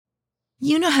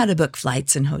You know how to book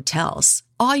flights and hotels.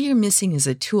 All you're missing is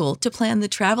a tool to plan the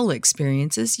travel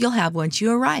experiences you'll have once you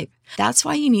arrive. That's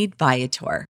why you need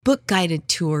Viator. Book guided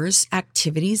tours,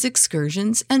 activities,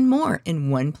 excursions, and more in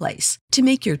one place to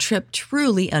make your trip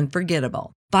truly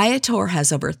unforgettable. Viator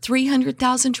has over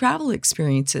 300,000 travel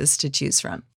experiences to choose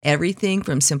from. Everything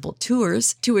from simple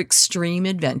tours to extreme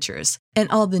adventures and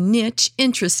all the niche,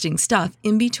 interesting stuff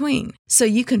in between. So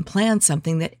you can plan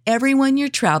something that everyone you're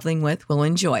traveling with will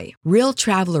enjoy. Real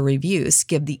traveler reviews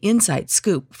give the inside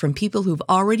scoop from people who've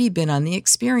already been on the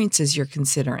experiences you're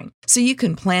considering. So you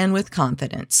can plan with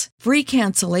confidence. Free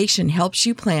cancellation helps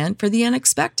you plan for the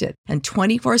unexpected. And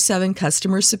 24/7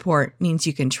 customer support means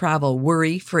you can travel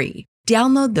worry-free.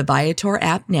 Download the Viator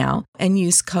app now and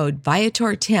use code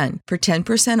Viator10 for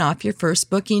 10% off your first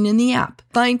booking in the app.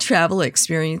 Find travel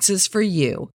experiences for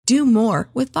you. Do more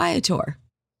with Viator.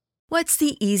 What's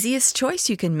the easiest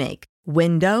choice you can make?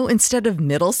 Window instead of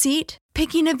middle seat?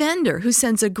 Picking a vendor who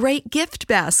sends a great gift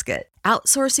basket?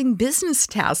 Outsourcing business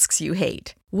tasks you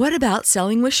hate? What about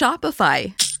selling with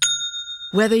Shopify?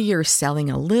 Whether you're selling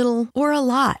a little or a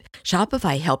lot,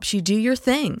 Shopify helps you do your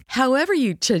thing, however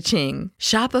you cha-ching.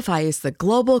 Shopify is the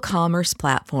global commerce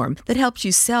platform that helps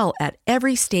you sell at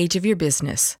every stage of your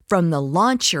business. From the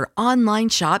launch your online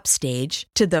shop stage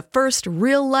to the first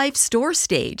real-life store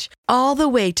stage, all the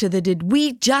way to the did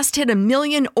we just hit a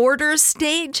million orders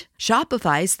stage?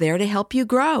 Shopify's there to help you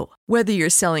grow. Whether you're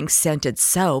selling scented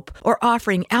soap or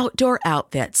offering outdoor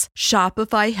outfits,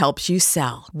 Shopify helps you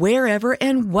sell. Wherever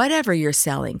and whatever you're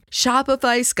selling,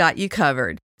 Shopify's got you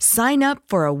covered. Sign up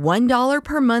for a $1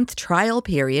 per month trial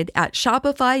period at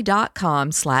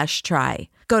shopify.com/try.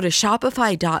 Go to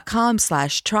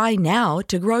shopify.com/try now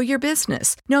to grow your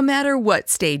business, no matter what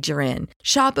stage you're in.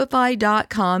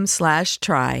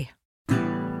 Shopify.com/try.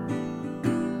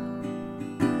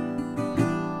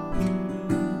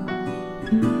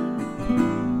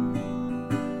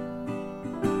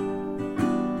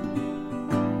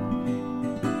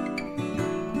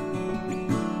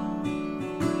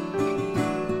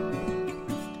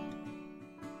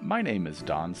 My name is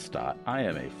Don Stott. I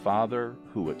am a father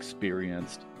who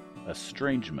experienced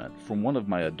estrangement from one of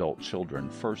my adult children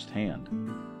firsthand.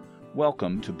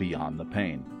 Welcome to Beyond the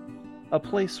Pain, a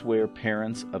place where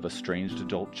parents of estranged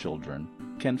adult children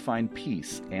can find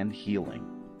peace and healing.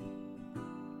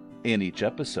 In each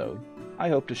episode, I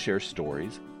hope to share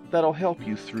stories that'll help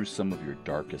you through some of your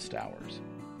darkest hours,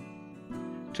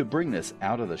 to bring this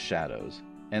out of the shadows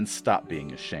and stop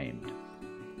being ashamed,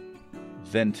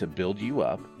 then to build you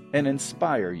up and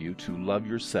inspire you to love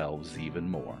yourselves even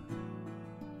more.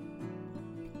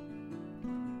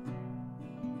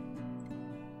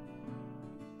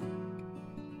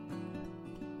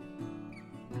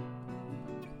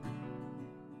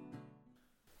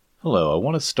 Hello, I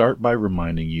want to start by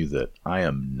reminding you that I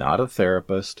am not a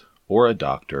therapist or a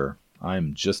doctor. I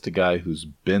am just a guy who's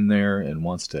been there and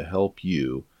wants to help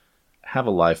you have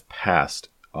a life past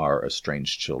our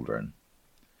estranged children.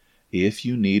 If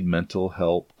you need mental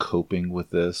help coping with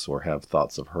this or have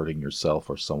thoughts of hurting yourself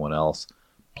or someone else,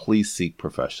 please seek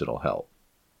professional help.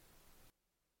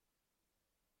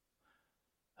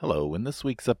 Hello, in this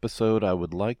week's episode, I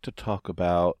would like to talk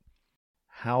about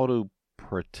how to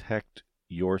protect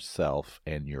yourself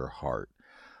and your heart.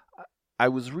 I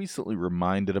was recently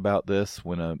reminded about this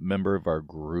when a member of our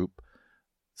group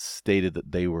stated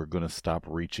that they were going to stop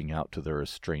reaching out to their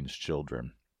estranged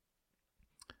children.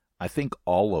 I think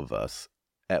all of us,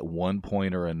 at one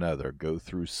point or another, go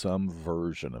through some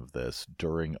version of this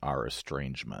during our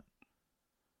estrangement.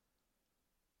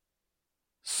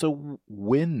 So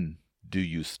when do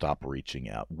you stop reaching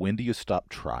out? When do you stop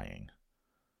trying?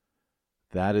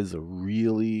 That is a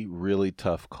really, really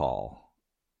tough call.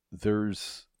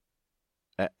 There's,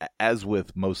 as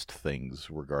with most things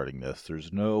regarding this,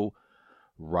 there's no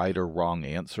right or wrong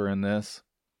answer in this.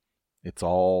 It's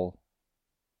all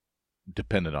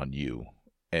dependent on you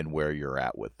and where you're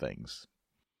at with things.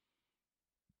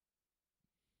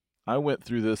 I went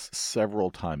through this several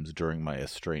times during my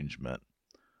estrangement.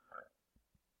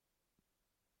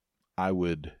 I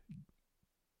would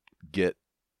get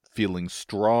feeling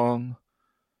strong,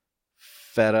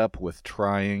 fed up with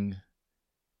trying,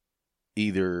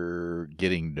 either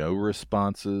getting no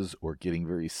responses or getting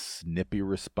very snippy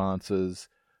responses,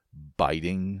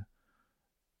 biting.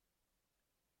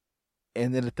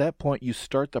 And then at that point, you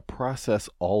start the process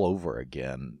all over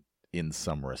again in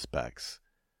some respects,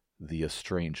 the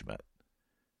estrangement.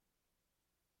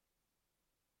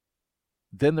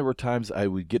 Then there were times I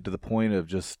would get to the point of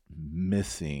just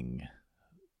missing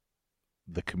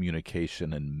the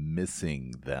communication and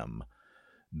missing them,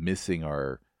 missing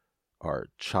our our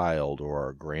child or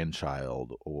our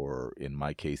grandchild, or in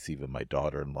my case, even my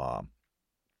daughter-in-law.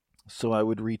 So I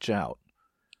would reach out.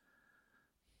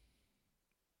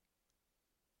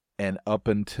 And up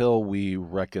until we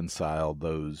reconciled,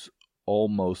 those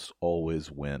almost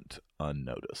always went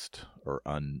unnoticed, or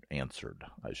unanswered,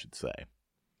 I should say.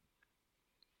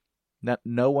 Now,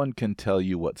 no one can tell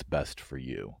you what's best for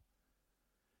you.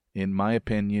 In my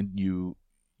opinion, you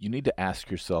need to ask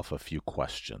yourself a few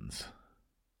questions.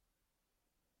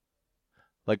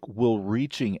 Like, will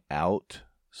reaching out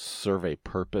serve a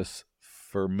purpose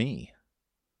for me?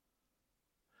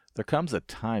 There comes a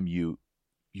time you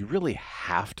really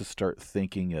have to start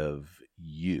thinking of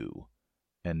you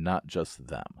and not just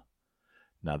them.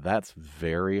 Now, that's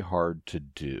very hard to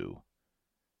do.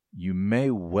 You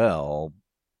may well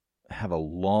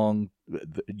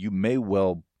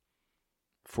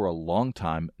for a long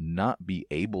time not be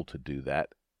able to do that,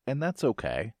 and that's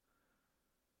okay.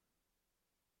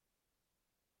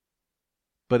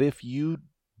 But if you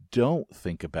don't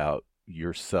think about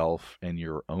yourself and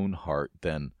your own heart,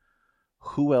 then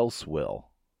who else will?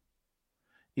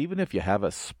 Even if you have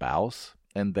a spouse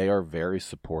and they are very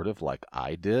supportive like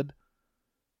I did,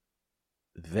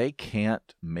 they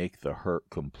can't make the hurt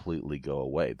completely go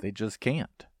away. They just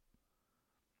can't.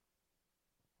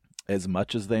 As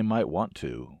much as they might want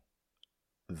to,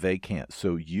 they can't.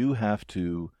 So you have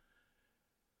to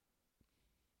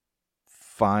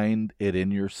find it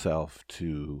in yourself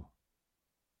to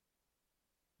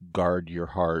guard your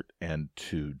heart and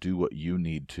to do what you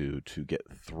need to get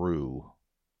through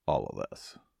all of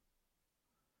this.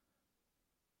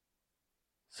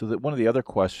 So that one of the other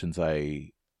questions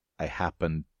I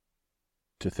happen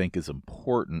to think is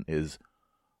important is,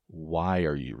 why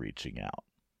are you reaching out?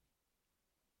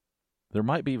 There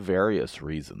might be various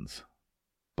reasons,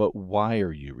 but why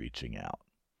are you reaching out?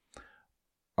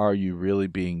 Are you really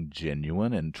being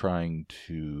genuine and trying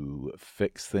to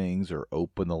fix things or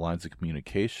open the lines of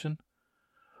communication?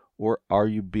 Or are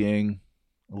you being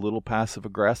a little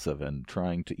passive-aggressive and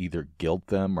trying to either guilt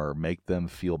them or make them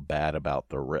feel bad about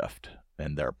the rift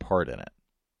and their part in it?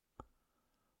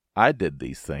 I did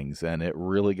these things, and it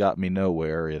really got me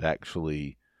nowhere. It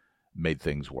actually made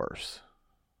things worse.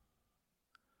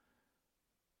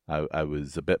 I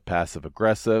was a bit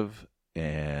passive-aggressive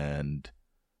and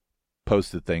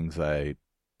posted things I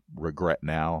regret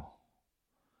now,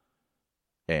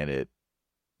 and it,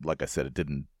 like I said, it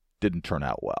didn't turn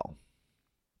out well.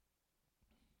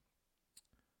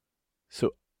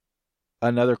 So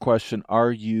another question,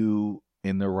 are you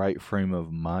in the right frame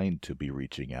of mind to be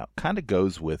reaching out? Kind of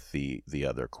goes with the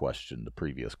other question, the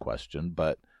previous question,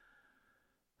 but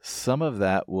some of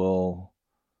that will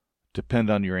depend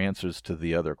on your answers to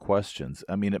the other questions.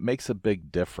 I mean, it makes a big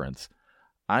difference.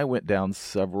 I went down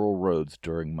several roads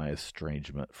during my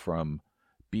estrangement, from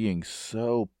being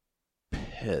so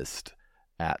pissed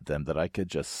at them that I could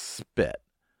just spit,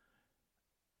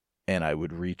 and I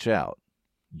would reach out,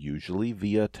 usually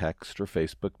via text or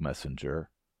Facebook Messenger,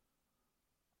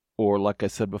 or like I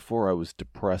said before, I was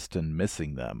depressed and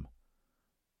missing them,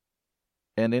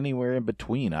 and anywhere in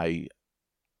between. I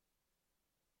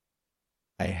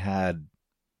had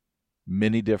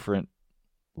many different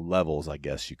levels, I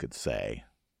guess you could say,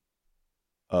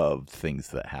 of things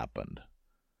that happened.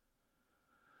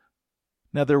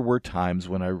 Now, there were times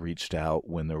when I reached out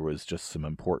when there was just some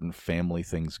important family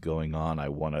things going on I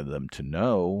wanted them to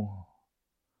know,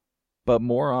 but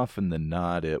more often than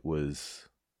not, it was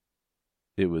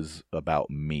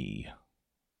about me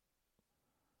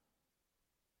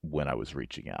when I was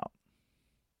reaching out.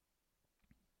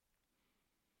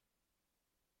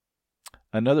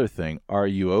 Another thing, are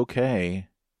you okay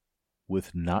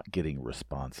with not getting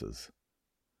responses?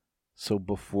 So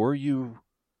before you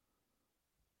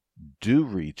do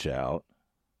reach out,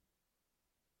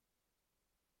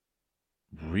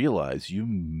 realize you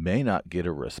may not get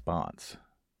a response.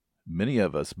 Many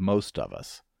of us, most of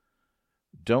us,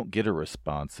 don't get a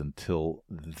response until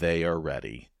they are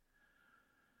ready.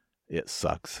 It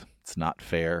sucks. It's not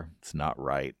fair. It's not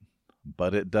right.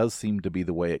 But it does seem to be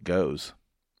the way it goes.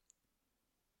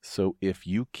 So if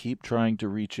you keep trying to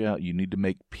reach out, you need to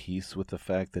make peace with the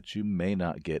fact that you may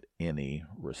not get any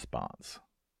response.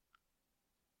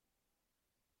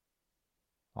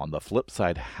 On the flip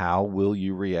side, how will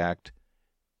you react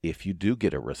if you do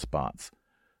get a response?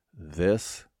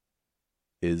 This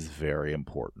is very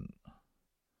important.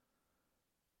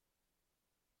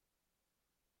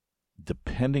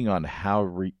 Depending on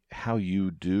how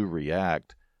you do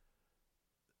react,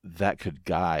 that could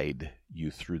guide you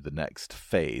through the next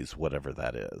phase, whatever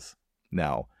that is.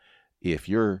 Now, if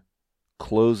you're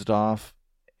closed off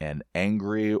and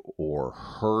angry or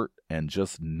hurt and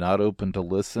just not open to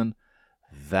listen,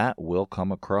 that will come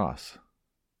across.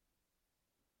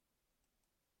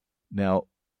 Now,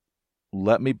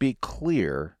 let me be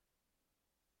clear.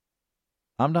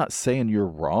 I'm not saying you're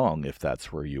wrong if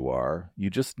that's where you are. You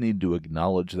just need to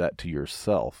acknowledge that to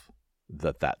yourself,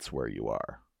 that that's where you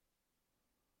are.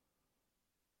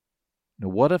 Now,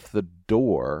 what if the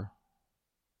door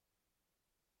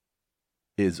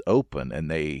is open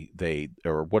and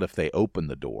or what if they open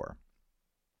the door?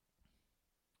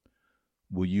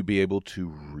 Will you be able to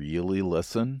really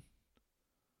listen?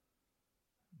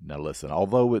 Now listen,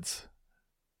 although it's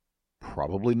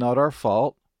probably not our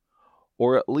fault,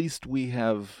 or at least we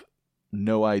have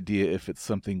no idea if it's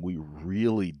something we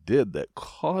really did that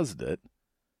caused it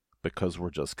because we're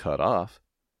just cut off,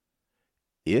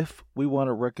 if we want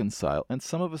to reconcile, and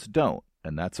some of us don't,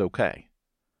 and that's okay,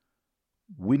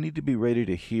 we need to be ready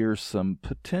to hear some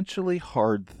potentially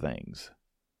hard things,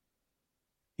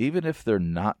 even if they're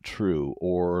not true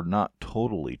or not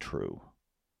totally true.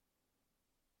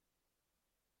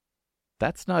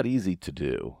 That's not easy to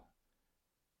do.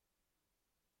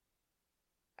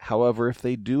 However, if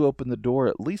they do open the door,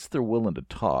 at least they're willing to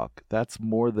talk. That's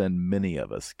more than many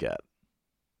of us get.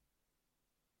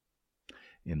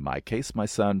 In my case, my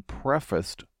son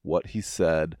prefaced what he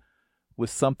said with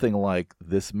something like,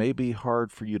 "This may be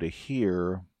hard for you to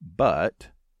hear, but..."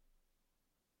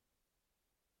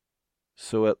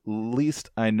 So at least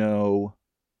I knew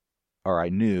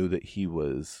that he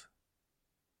was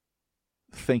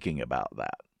thinking about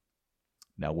that.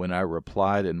 Now, when I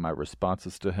replied in my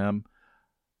responses to him,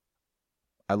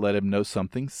 I let him know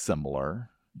something similar,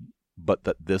 but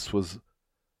that this was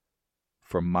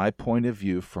from my point of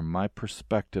view, from my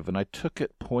perspective, and I took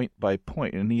it point by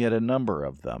point, and he had a number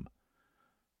of them.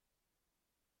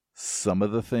 Some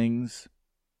of the things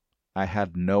I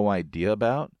had no idea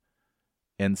about,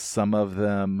 and some of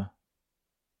them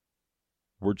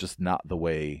were just not the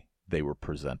way they were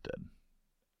presented.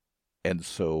 And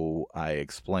so I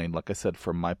explained, like I said,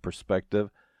 from my perspective,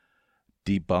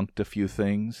 debunked a few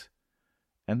things,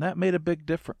 and that made a big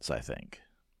difference, I think.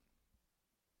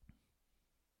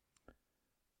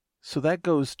 So that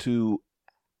goes to,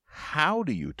 how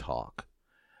do you talk?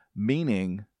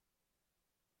 Meaning,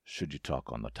 should you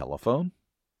talk on the telephone,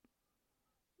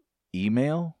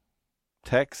 email,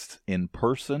 text, in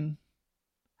person?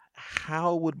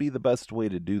 How would be the best way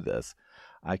to do this?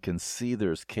 I can see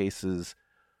there's cases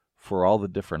for all the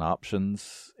different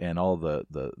options and all the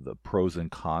pros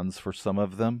and cons for some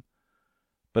of them,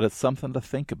 but it's something to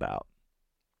think about.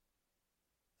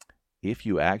 If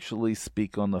you actually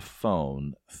speak on the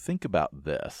phone, think about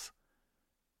this.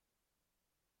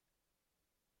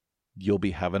 You'll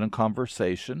be having a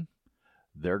conversation.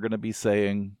 They're going to be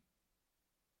saying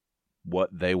what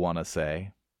they want to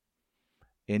say,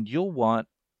 and you'll want,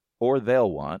 or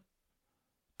they'll want,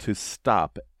 to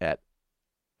stop at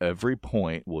every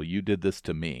point. Well, you did this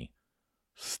to me.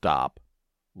 Stop.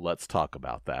 Let's talk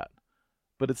about that.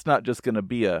 But it's not just going to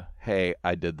be a, hey,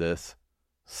 I did this.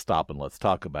 Stop and let's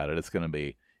talk about it. It's going to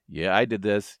be, yeah, I did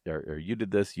this, or you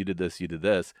did this, you did this, you did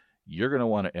this. You're going to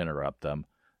want to interrupt them.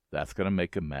 That's going to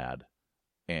make them mad.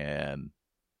 And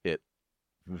it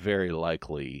very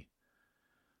likely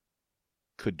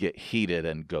could get heated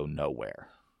and go nowhere.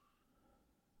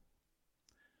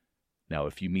 Now,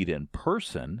 if you meet in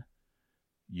person,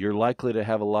 you're likely to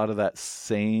have a lot of that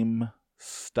same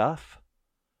stuff,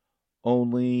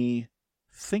 only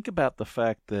think about the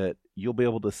fact that you'll be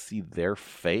able to see their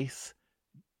face,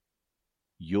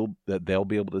 that they'll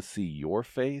be able to see your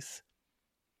face,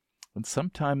 and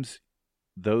sometimes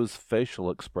those facial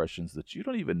expressions that you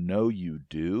don't even know you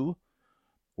do,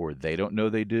 or they don't know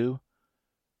they do,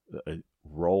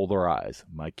 roll their eyes.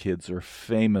 My kids are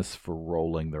famous for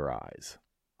rolling their eyes.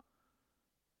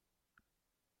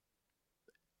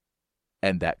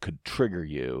 And that could trigger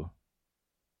you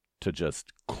to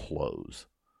just close.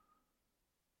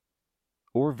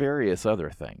 Or various other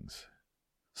things.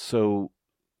 So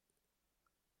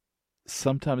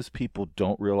sometimes people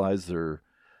don't realize they're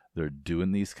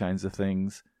doing these kinds of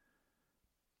things.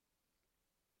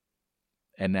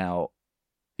 And now,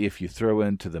 if you throw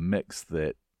into the mix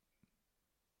that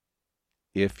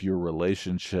if your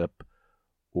relationship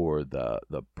or the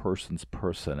person's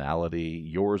personality,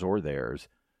 yours or theirs,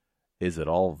 is at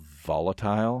all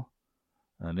volatile,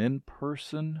 an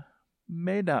in-person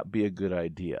may not be a good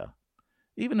idea.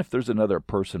 Even if there's another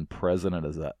person present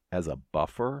as a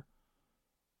buffer,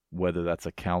 whether that's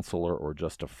a counselor or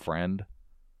just a friend,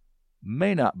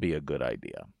 may not be a good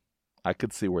idea. I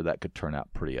could see where that could turn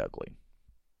out pretty ugly.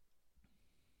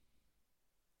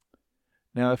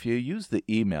 Now, if you use the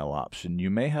email option, you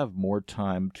may have more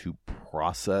time to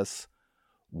process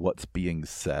what's being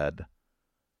said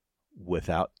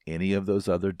without any of those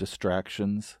other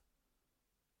distractions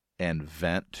and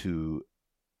vent to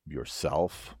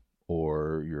yourself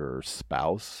or your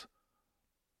spouse.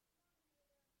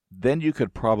 Then you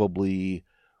could probably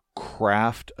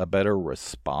craft a better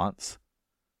response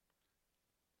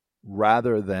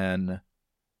rather than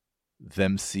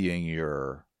them seeing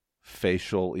your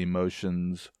facial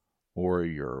emotions or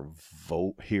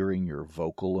hearing your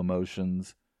vocal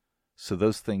emotions. So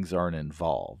those things aren't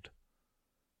involved.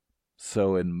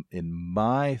 So in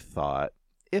my thought,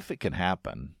 if it can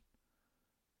happen,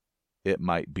 it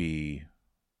might be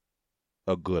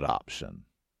a good option.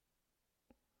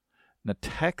 Now,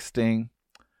 texting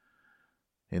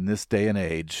in this day and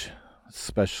age,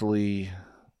 especially,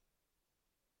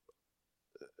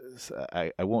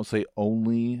 I won't say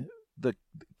only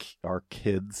our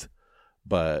kids,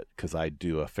 but because I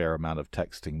do a fair amount of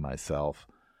texting myself,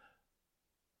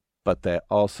 but that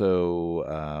also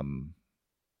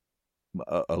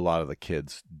a lot of the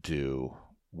kids do,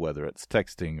 whether it's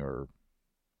texting or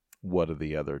what are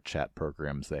the other chat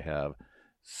programs they have.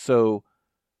 So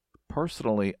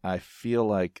personally, I feel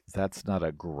like that's not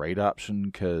a great option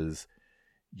because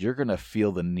you're going to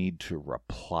feel the need to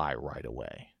reply right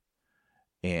away.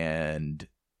 And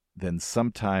then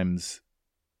sometimes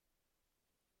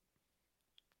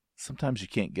you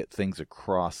can't get things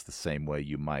across the same way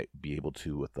you might be able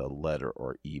to with a letter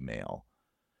or email.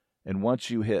 And once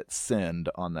you hit send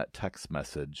on that text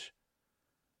message,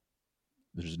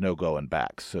 there's no going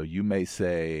back. So you may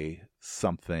say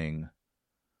something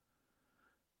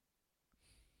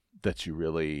that you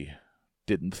really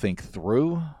didn't think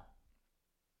through.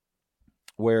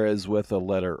 Whereas with a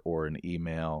letter or an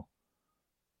email,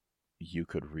 you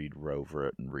could read over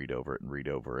it and read over it and read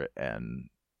over it and,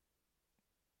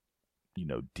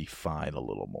 define a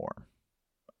little more,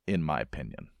 in my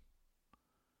opinion.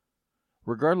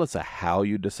 Regardless of how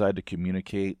you decide to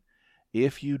communicate,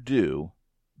 if you do,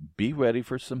 be ready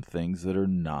for some things that are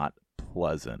not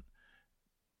pleasant.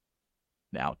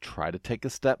 Now, try to take a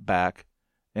step back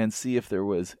and see if there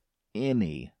was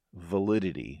any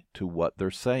validity to what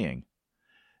they're saying.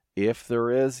 If there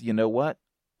is, you know what?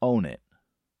 Own it.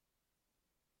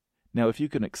 Now, if you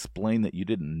can explain that you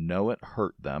didn't know it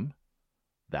hurt them,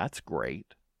 that's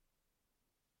great.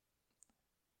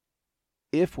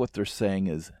 If what they're saying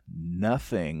is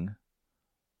nothing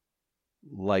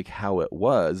like how it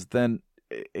was, then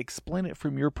explain it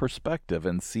from your perspective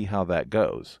and see how that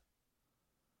goes.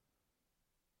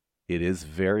 It is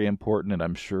very important, and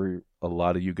I'm sure a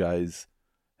lot of you guys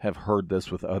have heard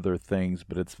this with other things,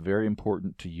 but it's very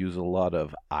important to use a lot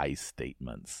of I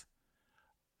statements.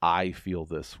 I feel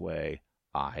this way.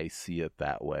 I see it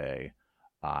that way.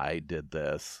 I did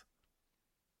this.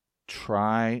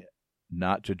 Try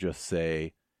not to just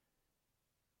say,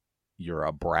 you're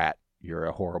a brat, you're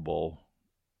a horrible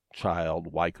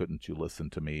child, why couldn't you listen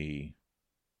to me?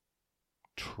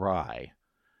 Try.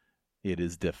 It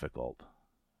is difficult.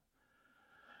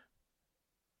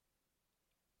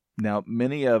 Now,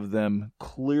 many of them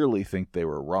clearly think they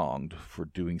were wronged for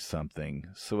doing something,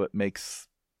 so it makes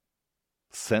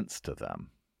sense to them.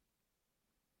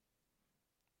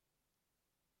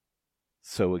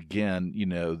 So again,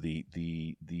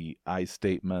 the I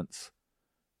statements,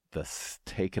 the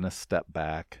taking a step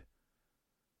back,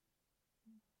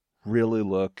 really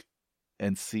look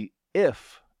and see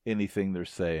if anything they're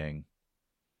saying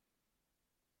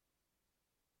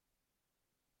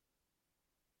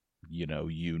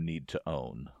you need to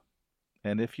own.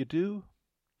 And if you do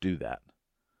that.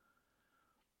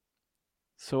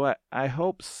 So I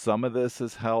hope some of this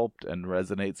has helped and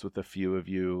resonates with a few of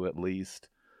you at least,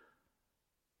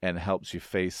 and helps you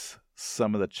face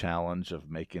some of the challenge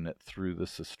of making it through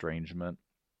this estrangement.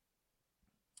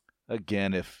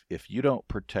 Again, if you don't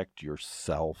protect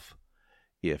yourself,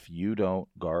 if you don't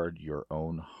guard your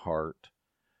own heart,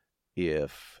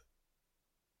 if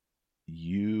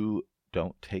you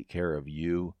don't take care of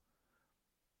you,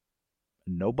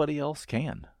 nobody else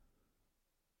can.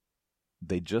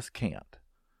 They just can't.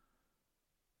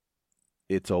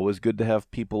 It's always good to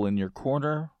have people in your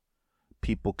corner.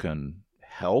 People can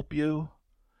help you,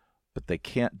 but they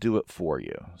can't do it for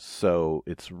you. So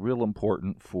it's real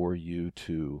important for you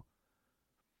to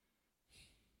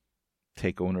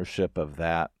take ownership of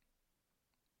that.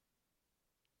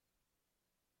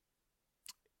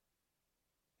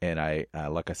 And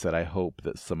like I said, I hope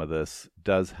that some of this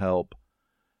does help.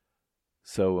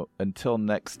 So until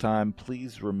next time,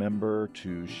 please remember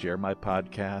to share my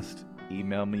podcast.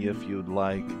 Email me if you'd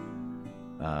like.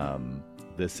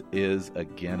 This is,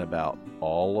 again, about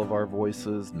all of our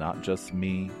voices, not just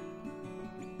me.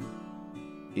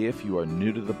 If you are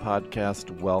new to the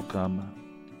podcast, welcome.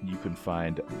 You can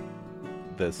find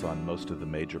this on most of the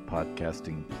major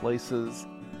podcasting places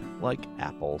like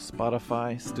Apple,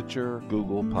 Spotify, Stitcher,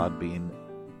 Google, Podbean,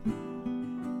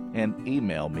 and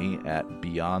email me at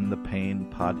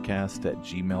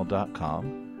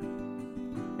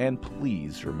beyondthepainpodcast@gmail.com. And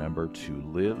please remember to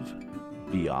live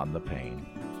beyond the pain.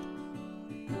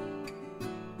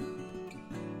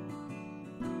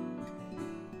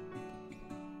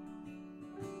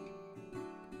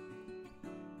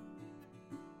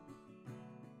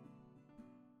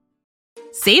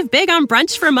 Save big on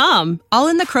brunch for mom, all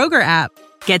in the Kroger app.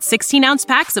 Get 16-ounce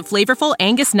packs of flavorful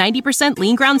Angus 90%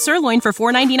 lean ground sirloin for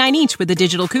 $4.99 each with a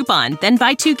digital coupon. Then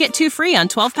buy 2, get 2 free on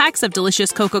 12 packs of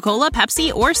delicious Coca-Cola,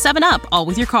 Pepsi, or 7-Up, all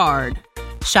with your card.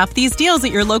 Shop these deals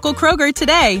at your local Kroger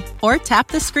today, or tap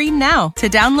the screen now to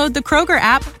download the Kroger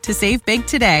app to save big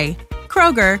today.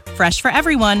 Kroger, fresh for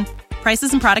everyone.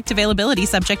 Prices and product availability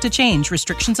subject to change.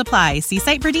 Restrictions apply. See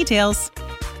site for details.